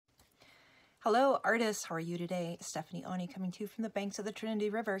Hello artists, how are you today? Stephanie Aune coming to you from the banks of the Trinity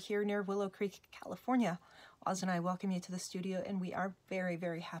River here near Willow Creek, California. Oz and I welcome you to the studio and we are very,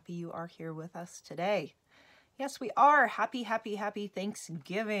 very happy you are here with us today. Yes, we are. Happy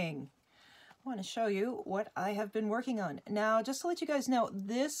Thanksgiving. I want to show you what I have been working on. Now, just to let you guys know,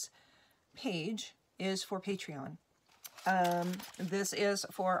 this page is for Patreon. This is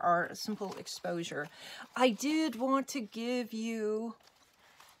for our simple exposure. I did want to give you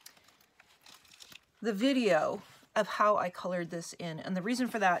the video of how I colored this in. And the reason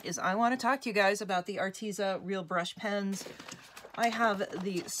for that is I want to talk to you guys about the Arteza Real Brush Pens. I have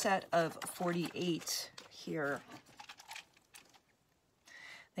the set of 48 here.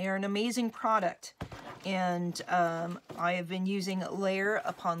 They are an amazing product. And I have been using layer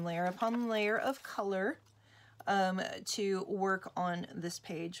upon layer upon layer of color to work on this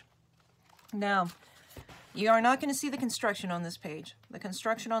page. Now, you are not going to see the construction on this page. The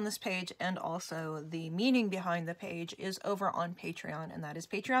construction on this page and also the meaning behind the page is over on Patreon, and that is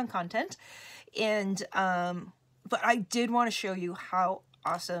Patreon content. And but I did want to show you how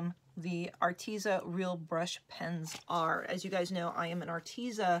awesome the Arteza Real Brush Pens are. As you guys know, I am an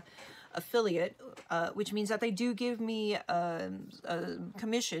Arteza affiliate, which means that they do give me a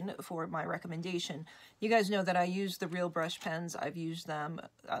commission for my recommendation. You guys know that I use the Real Brush Pens. I've used them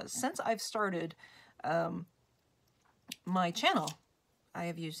since I've started my channel. I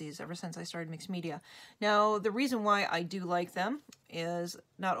have used these ever since I started mixed media. Now, the reason why I do like them is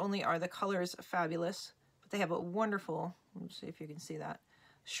not only are the colors fabulous, but they have a wonderful, let's see if you can see that,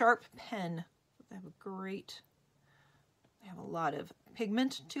 sharp pen. They have a lot of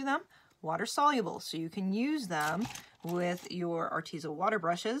pigment to them, water soluble, so you can use them with your Arteza water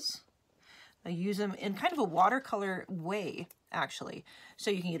brushes. I use them in kind of a watercolor way, actually. So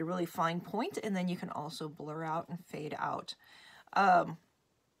you can get a really fine point, and then you can also blur out and fade out.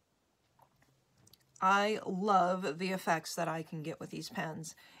 I love the effects that I can get with these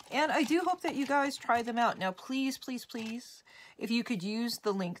pens. And I do hope that you guys try them out. Now, please, please, please, if you could use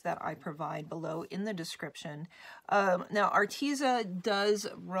the link that I provide below in the description. Now, Arteza does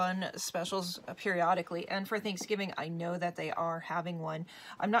run specials periodically, and for Thanksgiving, I know that they are having one.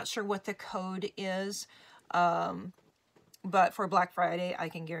 I'm not sure what the code is, but for Black Friday, I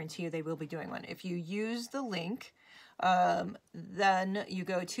can guarantee you they will be doing one. If you use the link, then you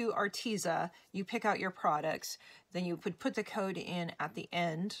go to Arteza, you pick out your products, then you put the code in at the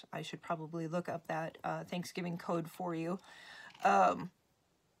end. I should probably look up that Thanksgiving code for you. I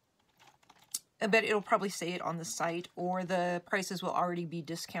bet it'll probably say it on the site, or the prices will already be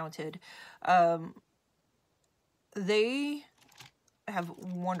discounted. They have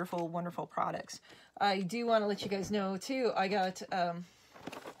wonderful, wonderful products. I do want to let you guys know too, I got, I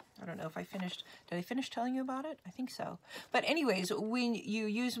don't know if I finished, did I finish telling you about it? I think so. But anyways, when you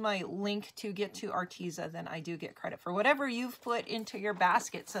use my link to get to Arteza, then I do get credit for whatever you've put into your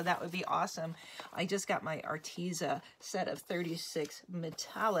basket, so that would be awesome. I just got my Arteza set of 36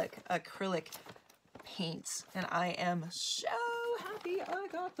 metallic acrylic paints, and I am so happy I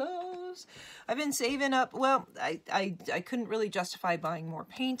got those. I've been saving up, well, I couldn't really justify buying more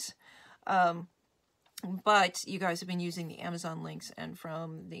paint, but you guys have been using the Amazon links, and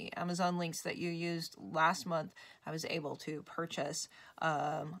from the Amazon links that you used last month, I was able to purchase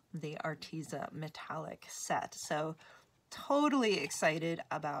the Arteza metallic set. So totally excited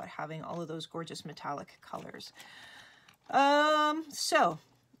about having all of those gorgeous metallic colors. So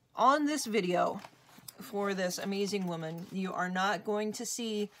on this video for this amazing woman, you are not going to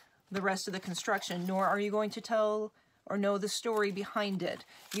see the rest of the construction, nor are you going to tell or know the story behind it.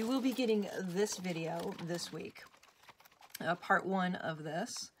 You will be getting this video this week, part 1 of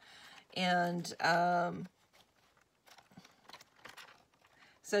this, and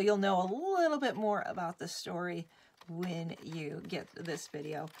so you'll know a little bit more about the story when you get this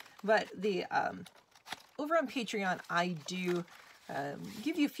video. But the over on Patreon, I do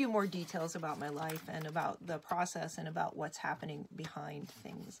give you a few more details about my life and about the process and about what's happening behind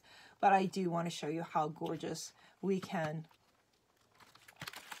things. But I do want to show you how gorgeous we can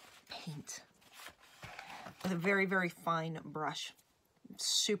paint with a very, very fine brush.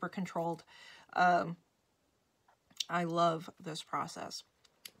 Super controlled. I love this process.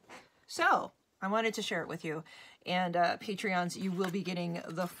 So I wanted to share it with you. And Patreons, you will be getting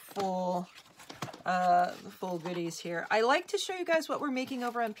the full goodies here. I like to show you guys what we're making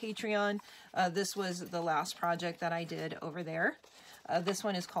over on Patreon. This was the last project that I did over there. This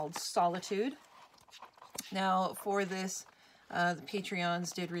one is called Solitude. Now for this, the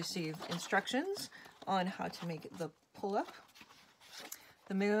Patreons did receive instructions on how to make the pull-up,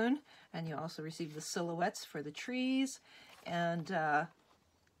 the moon, and you also received the silhouettes for the trees, and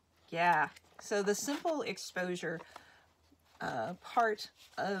Yeah. So the simple exposure part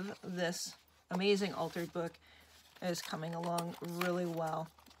of this amazing altered book is coming along really well.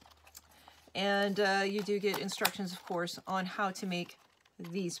 And you do get instructions, of course, on how to make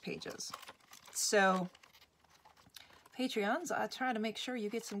these pages. So Patreons, I try to make sure you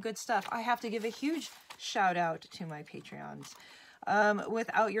get some good stuff. I have to give a huge shout out to my Patreons.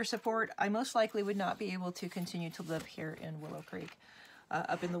 Without your support, I most likely would not be able to continue to live here in Willow Creek,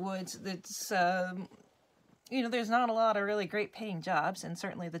 up in the woods. That's, you know, there's not a lot of really great paying jobs, and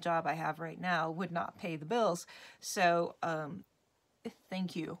certainly the job I have right now would not pay the bills. So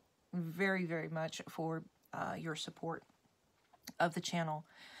thank you very, very much for your support of the channel.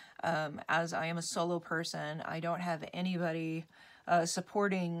 As I am a solo person, I don't have anybody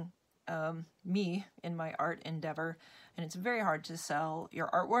supporting me in my art endeavor, and it's very hard to sell your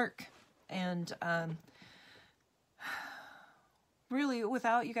artwork. And really,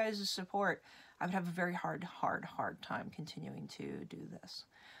 without you guys' support, I would have a very hard time continuing to do this.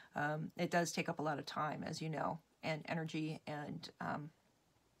 It does take up a lot of time, as you know, and energy, and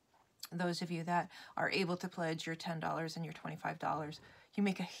those of you that are able to pledge your $10 and your $25, you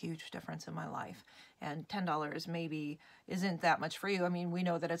make a huge difference in my life. And $10 maybe isn't that much for you. I mean, we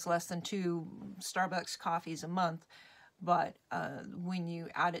know that it's less than 2 Starbucks coffees a month, but when you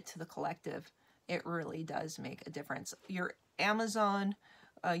add it to the collective, it really does make a difference. Your Amazon,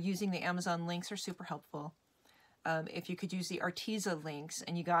 using the Amazon links are super helpful. If you could use the Arteza links,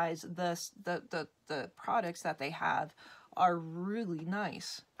 and you guys, the products that they have are really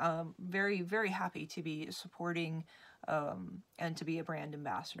nice. Very, very happy to be supporting and to be a brand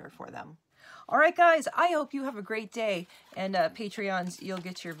ambassador for them. All right, guys, I hope you have a great day. And Patreons, you'll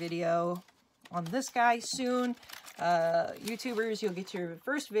get your video on this guy soon. YouTubers, you'll get your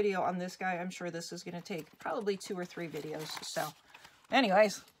first video on this guy. I'm sure this is going to take probably 2 or 3 videos. So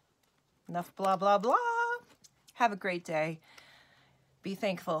anyways, enough blah, blah, blah. Have a great day. Be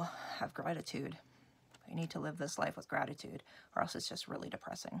thankful. Have gratitude. You need to live this life with gratitude, or else it's just really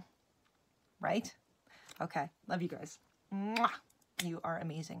depressing. Right? Okay. Love you guys. Mwah! You are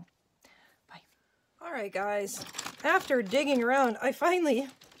amazing. Bye. All right, guys. After digging around, I finally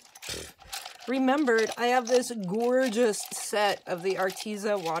remembered I have this gorgeous set of the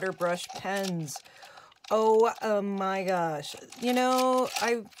Arteza water brush pens. Oh my gosh. You know,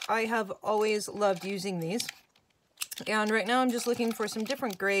 I have always loved using these. And right now I'm just looking for some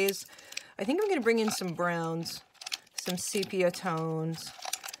different grays. I think I'm going to bring in some browns, some sepia tones,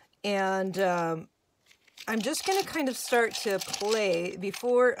 and I'm just going to kind of start to play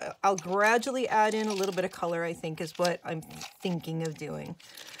before I'll gradually add in a little bit of color, I think is what I'm thinking of doing.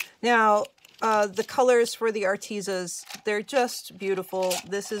 Now, the colors for the Artezas, they're just beautiful.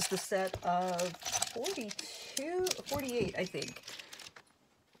 This is the set of 48, I think.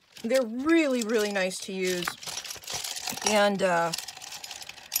 They're really, really nice to use. And,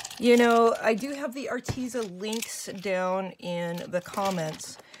 you know, I do have the Arteza links down in the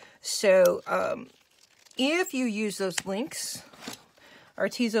comments. So, if you use those links,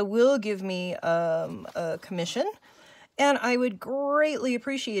 Arteza will give me a commission. And I would greatly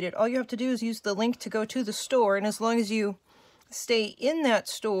appreciate it. All you have to do is use the link to go to the store. And as long as you stay in that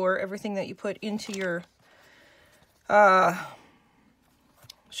store, everything that you put into your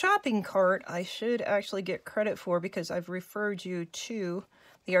shopping cart, I should actually get credit for, because I've referred you to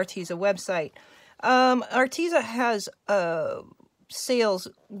the Arteza website. Arteza has sales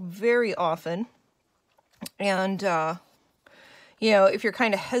very often. And, you know, if you're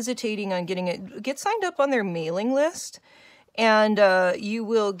kind of hesitating on getting it, get signed up on their mailing list, and you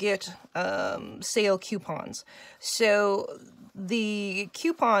will get sale coupons. So the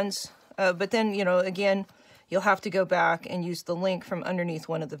coupons, but then, you know, again, you'll have to go back and use the link from underneath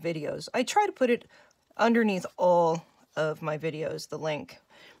one of the videos. I try to put it underneath all of my videos, the link.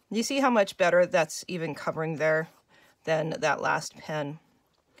 You see how much better that's even covering there than that last pen.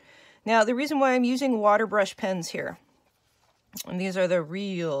 Now, the reason why I'm using water brush pens here, and these are the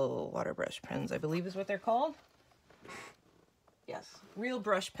real water brush pens, I believe is what they're called. Yes, real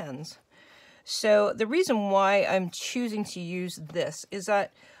brush pens. So the reason why I'm choosing to use this is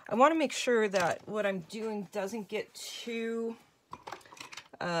that I want to make sure that what I'm doing doesn't get too,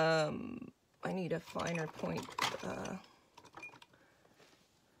 I need a finer point.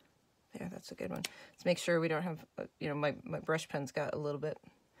 There, that's a good one. Let's make sure we don't have, you know, my brush pens got a little bit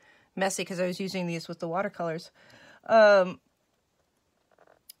messy because I was using these with the watercolors.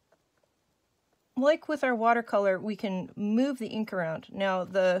 Like with our watercolor, we can move the ink around. Now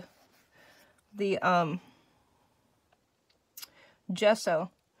the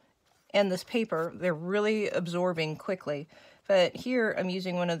gesso and this paper, they're really absorbing quickly. If But here I'm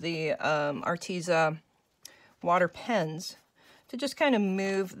using one of the Arteza water pens to just kind of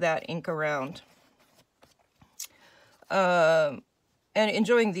move that ink around. And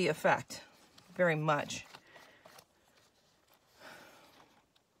enjoying the effect very much.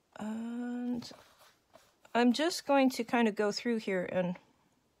 And I'm just going to kind of go through here and,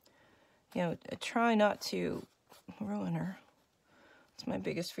 you know, try not to ruin her. That's my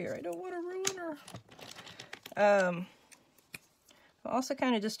biggest fear. I don't want to ruin her. I'm also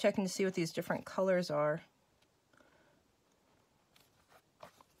kind of just checking to see what these different colors are.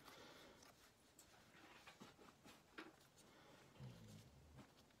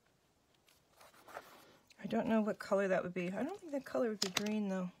 I don't know what color that would be. I don't think that color would be green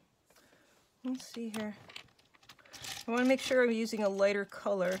though. Let's see here. I want to make sure I'm using a lighter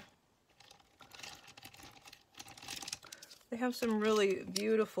color. They have some really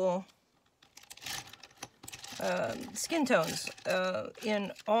beautiful skin tones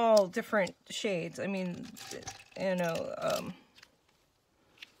in all different shades. I mean, you know,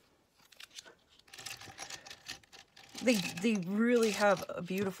 they really have a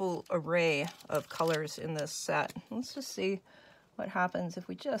beautiful array of colors in this set. Let's just see what happens if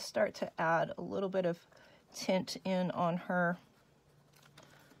we just start to add a little bit of tint in on her.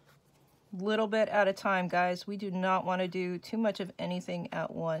 Little bit at a time, guys. We do not want to do too much of anything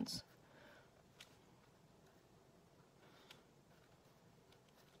at once.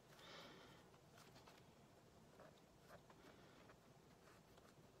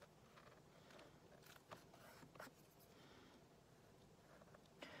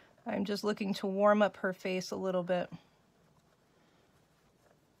 I'm just looking to warm up her face a little bit.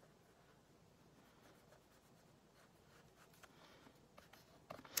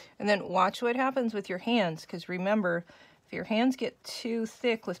 And then watch what happens with your hands, because remember, if your hands get too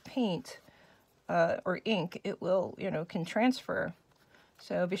thick with paint or ink, it will, you know, can transfer.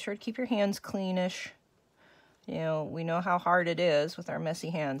 So be sure to keep your hands cleanish. You know, we know how hard it is with our messy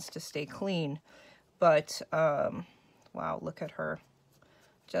hands to stay clean. But, wow, look at her.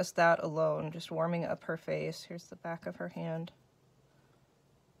 Just that alone, just warming up her face. Here's the back of her hand.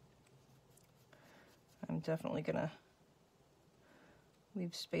 I'm definitely going to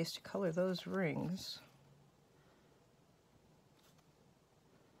leave space to color those rings.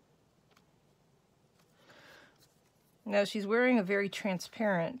 Now she's wearing a very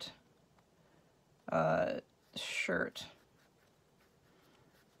transparent shirt.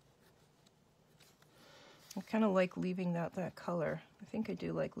 I kind of like leaving that color. I think I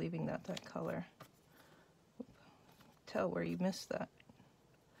do like leaving that color. Tell where you missed that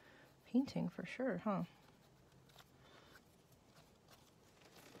painting for sure, huh?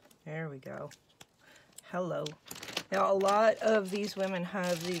 There we go. Hello. Now, a lot of these women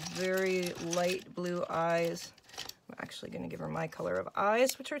have the very light blue eyes. I'm actually going to give her my color of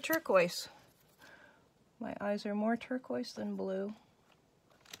eyes, which are turquoise. My eyes are more turquoise than blue.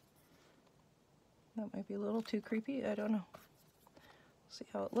 That might be a little too creepy. I don't know. See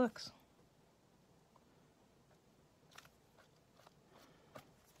how it looks.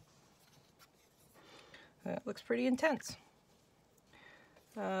 That looks pretty intense.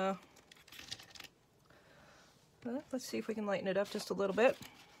 Let's see if we can lighten it up just a little bit.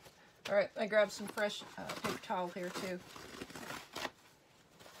 All right, I grabbed some fresh paper towel here too.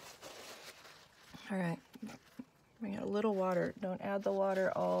 All right, bring out a little water. Don't add the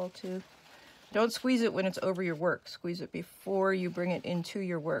water all to. Don't squeeze it when it's over your work. Squeeze it before you bring it into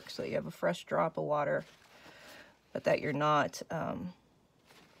your work so that you have a fresh drop of water, but that you're not.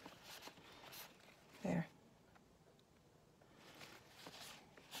 There.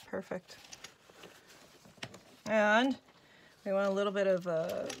 Perfect. And we want a little bit of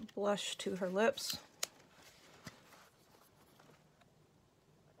blush to her lips.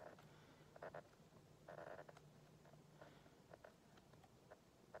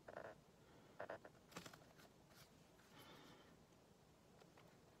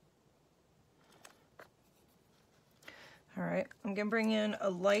 All right, I'm gonna bring in a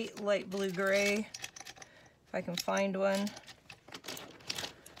light blue gray, if I can find one.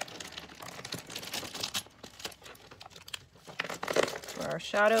 For our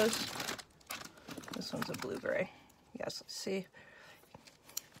shadows, this one's a blue gray. Yes, let's see.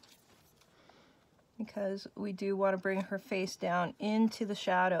 Because we do want to bring her face down into the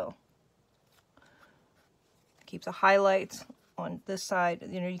shadow. Keep the highlights on this side.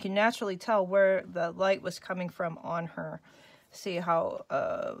 You know, you can naturally tell where the light was coming from on her. See how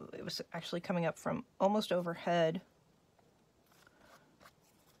it was actually coming up from almost overhead.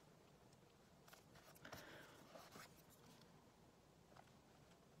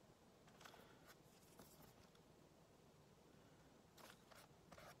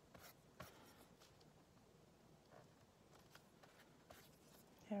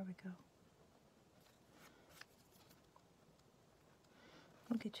 There we go.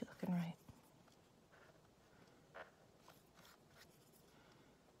 We'll get you looking right.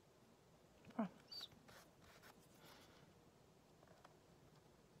 Promise.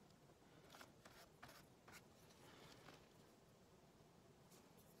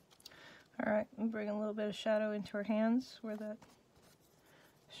 All right, I'm bringing a little bit of shadow into her hands where that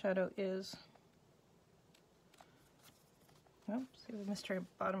shadow is. Oh, see, we missed her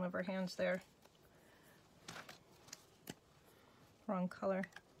bottom of her hands there. Wrong color.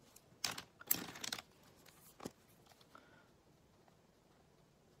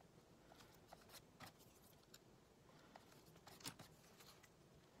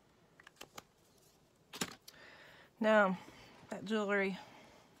 Now, that jewelry.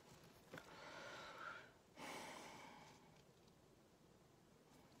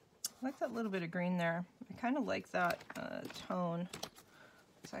 I like that little bit of green there. I kind of like that tone.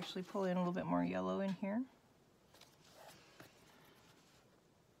 Let's actually pull in a little bit more yellow in here.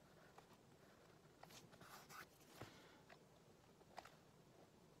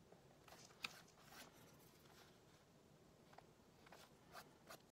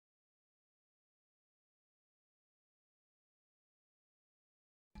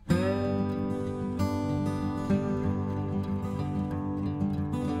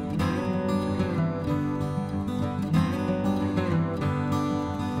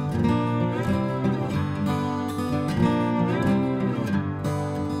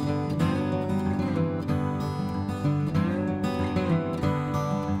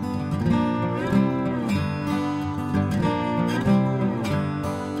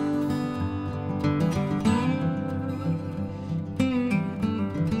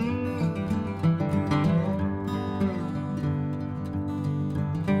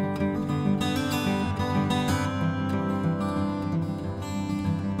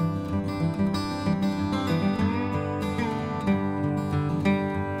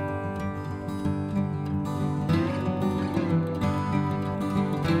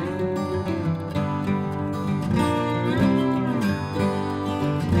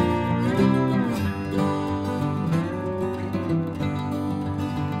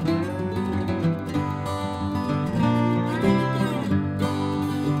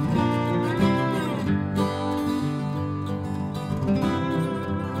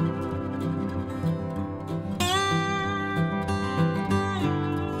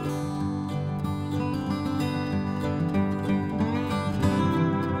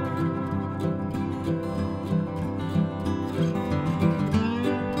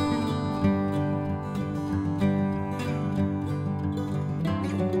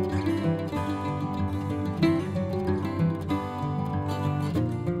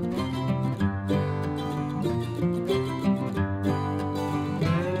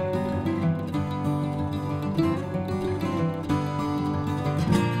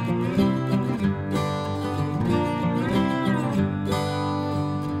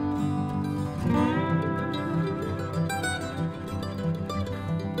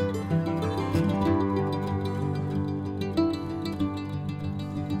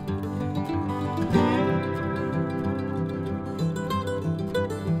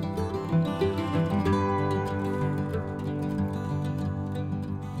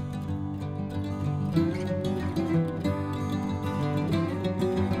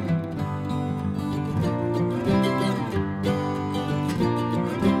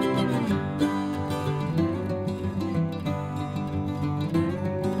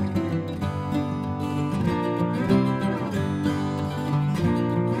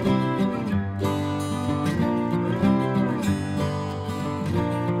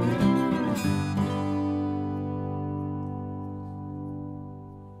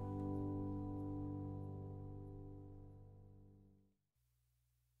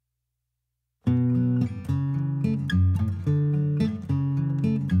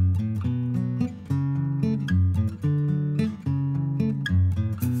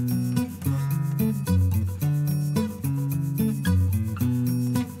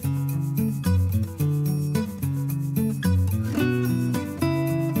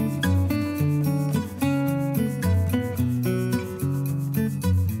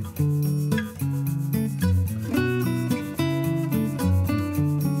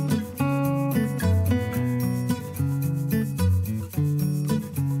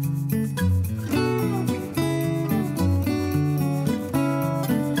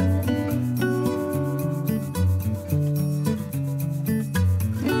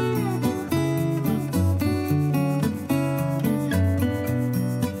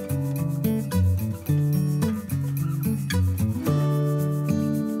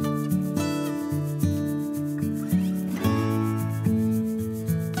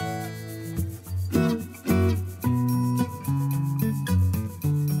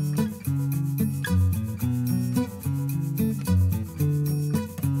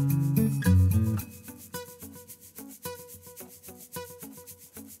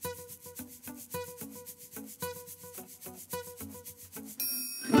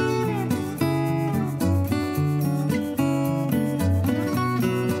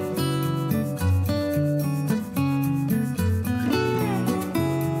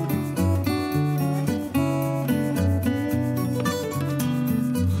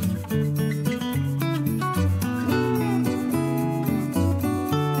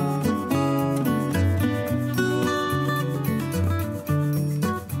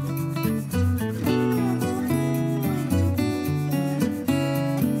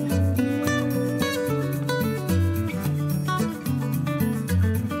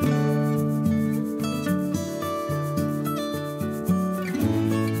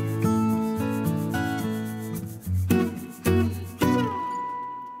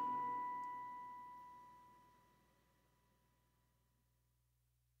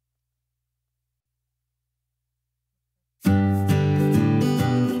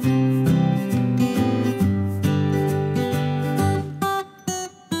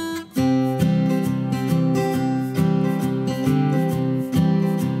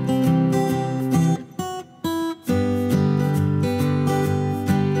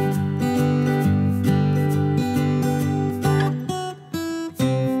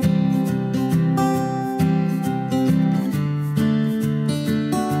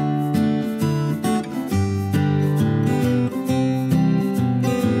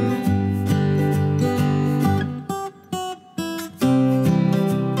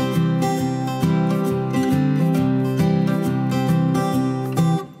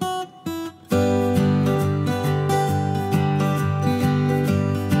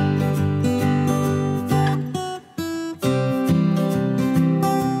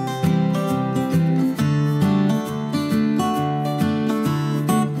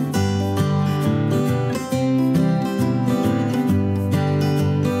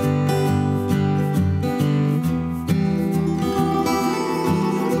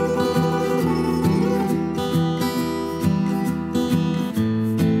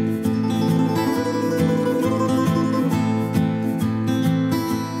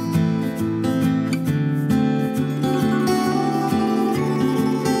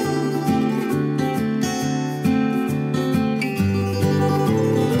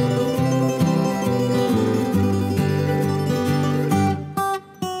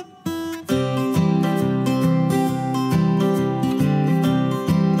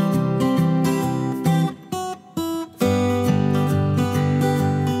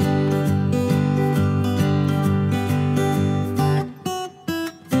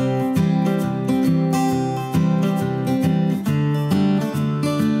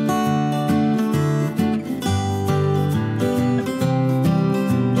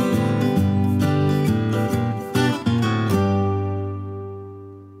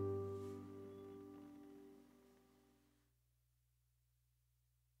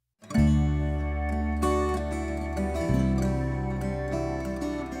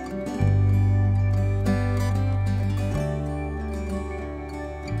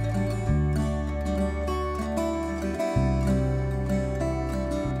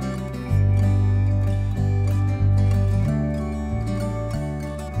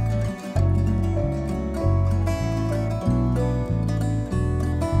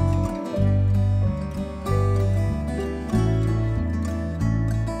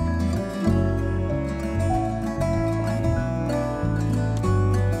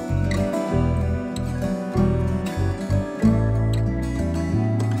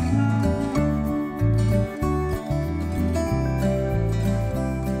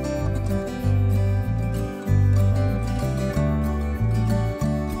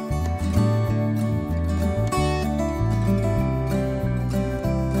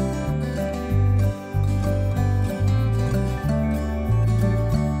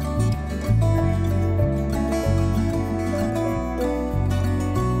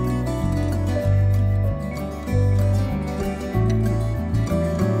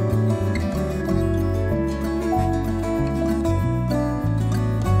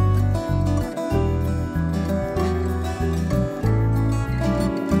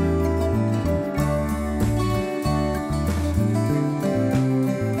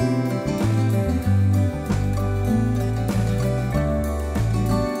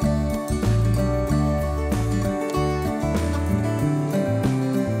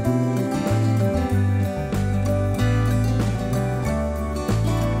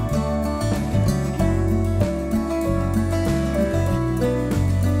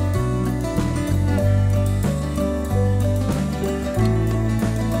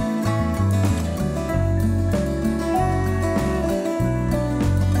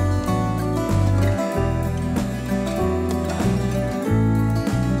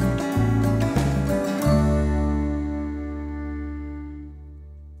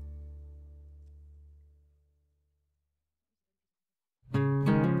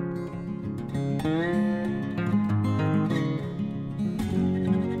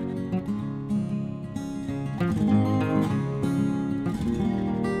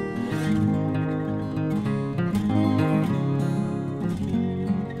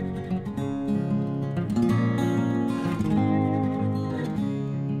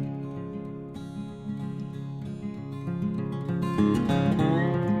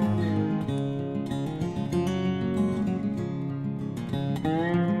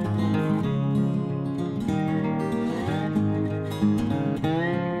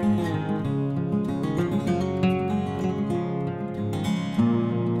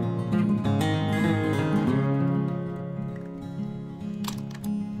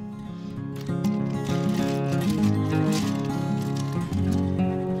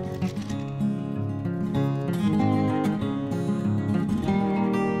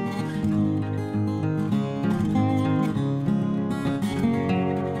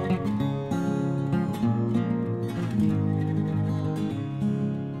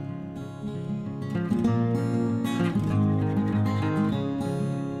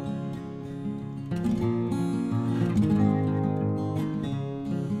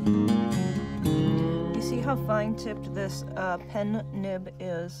 How fine tipped this pen nib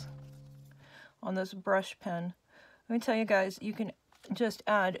is on this brush pen. Let me tell you guys, you can just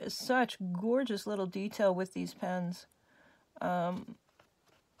add such gorgeous little detail with these pens. I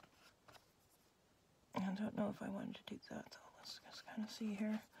don't know if I wanted to do that, so let's just kind of see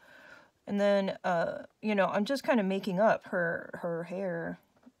here. And then, you know, I'm just kind of making up her hair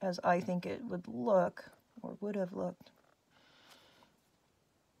as I think it would look, or would have looked.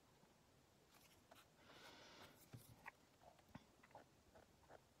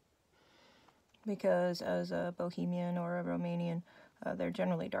 Because as a Bohemian or a Romanian, they're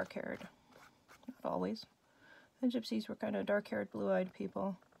generally dark-haired. Not always. The Gypsies were kind of dark-haired, blue-eyed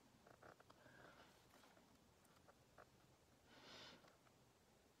people.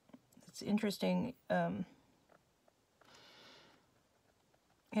 It's interesting, in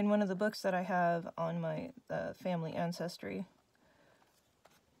one of the books that I have on my family ancestry,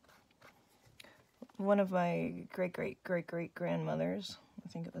 one of my great-great-great-great-grandmothers, I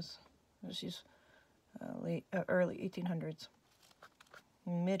think it was, she's early 1800s,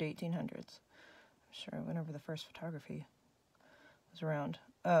 mid 1800s. I'm sure whenever the first photography was around.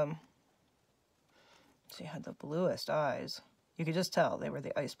 She had the bluest eyes. You could just tell they were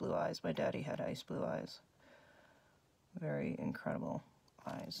the ice blue eyes. My daddy had ice blue eyes. Very incredible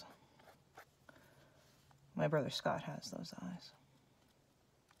eyes. My brother Scott has those eyes.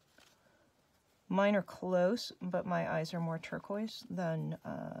 Mine are close, but my eyes are more turquoise than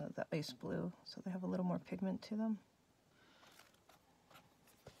the ice blue, so they have a little more pigment to them.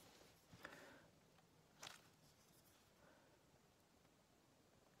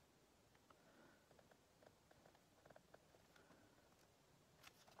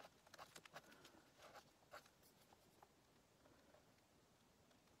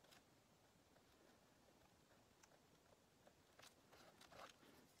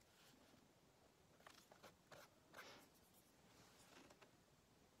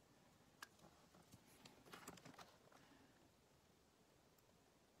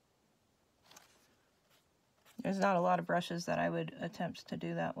 There's not a lot of brushes that I would attempt to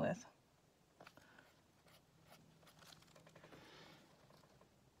do that with.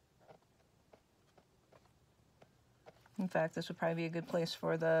 In fact, this would probably be a good place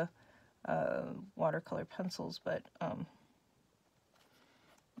for the watercolor pencils, but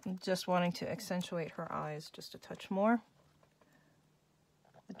just wanting to accentuate her eyes just a touch more.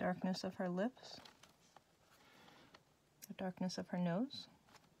 The darkness of her lips. The darkness of her nose.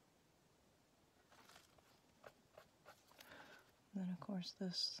 And then, of course,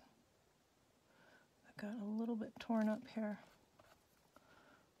 this I got a little bit torn up here.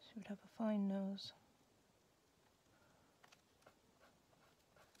 She would have a fine nose.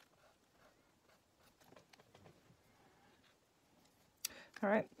 All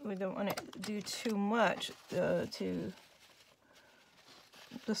right, we don't want to do too much to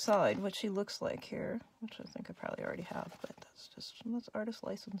decide what she looks like here, which I think I probably already have, but that's artist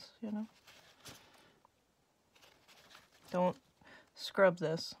license, you know. Don't scrub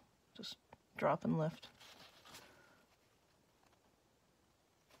this, just drop and lift.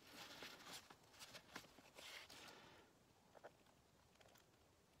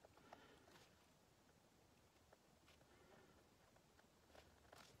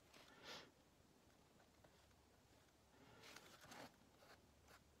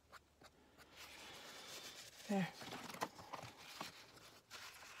 There.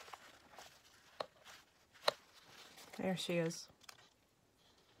 There she is.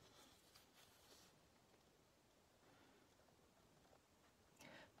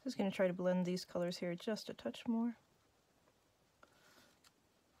 Just going to try to blend these colors here just a touch more.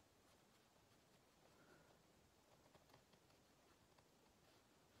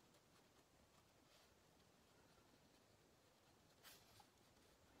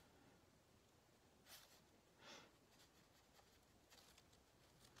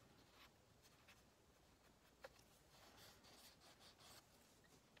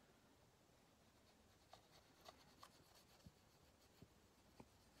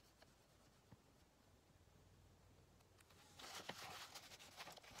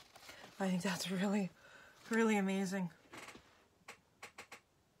 I think that's really, really amazing.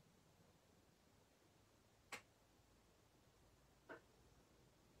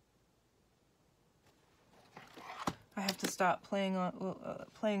 I have to stop playing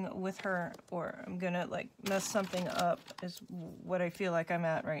with her, or I'm gonna like mess something up, is what I feel like I'm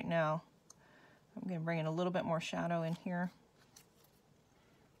at right now. I'm gonna bring in a little bit more shadow in here.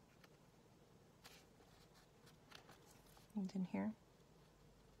 And in here.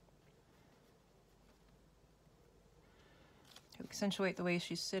 To accentuate the way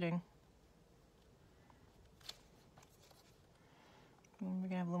she's sitting. And we're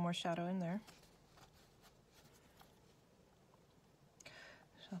gonna have a little more shadow in there.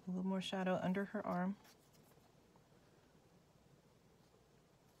 Have a little more shadow under her arm.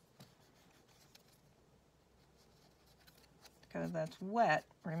 Because that's wet.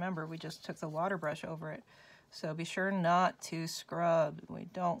 Remember, we just took the water brush over it. So be sure not to scrub. We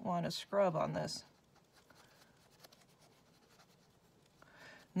don't want to scrub on this.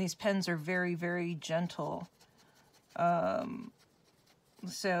 And these pens are very, very gentle.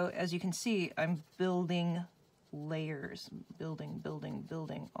 So as you can see, I'm building layers, building,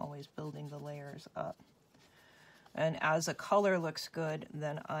 always building the layers up. And as a color looks good,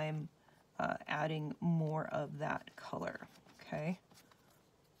 then I'm adding more of that color, okay?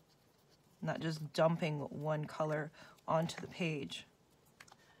 Not just dumping one color onto the page.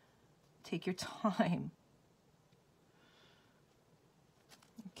 Take your time.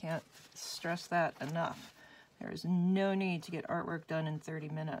 Can't stress that enough. There is no need to get artwork done in 30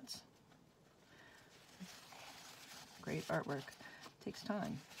 minutes. Great artwork takes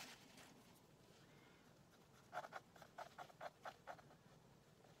time.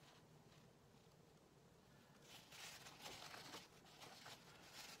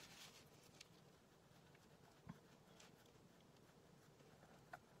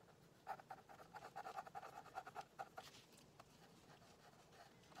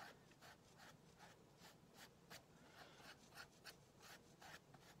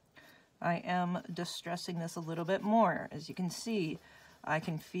 I am distressing this a little bit more. As you can see, I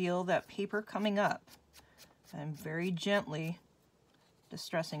can feel that paper coming up. I'm very gently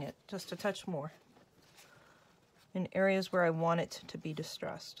distressing it just a touch more in areas where I want it to be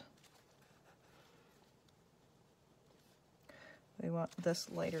distressed. We want this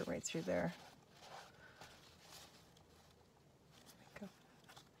lighter right through there. There we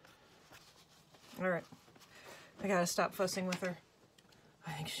go. All right, I gotta stop fussing with her.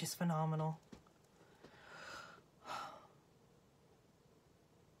 I think she's phenomenal.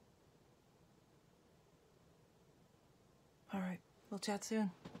 All right, we'll chat soon.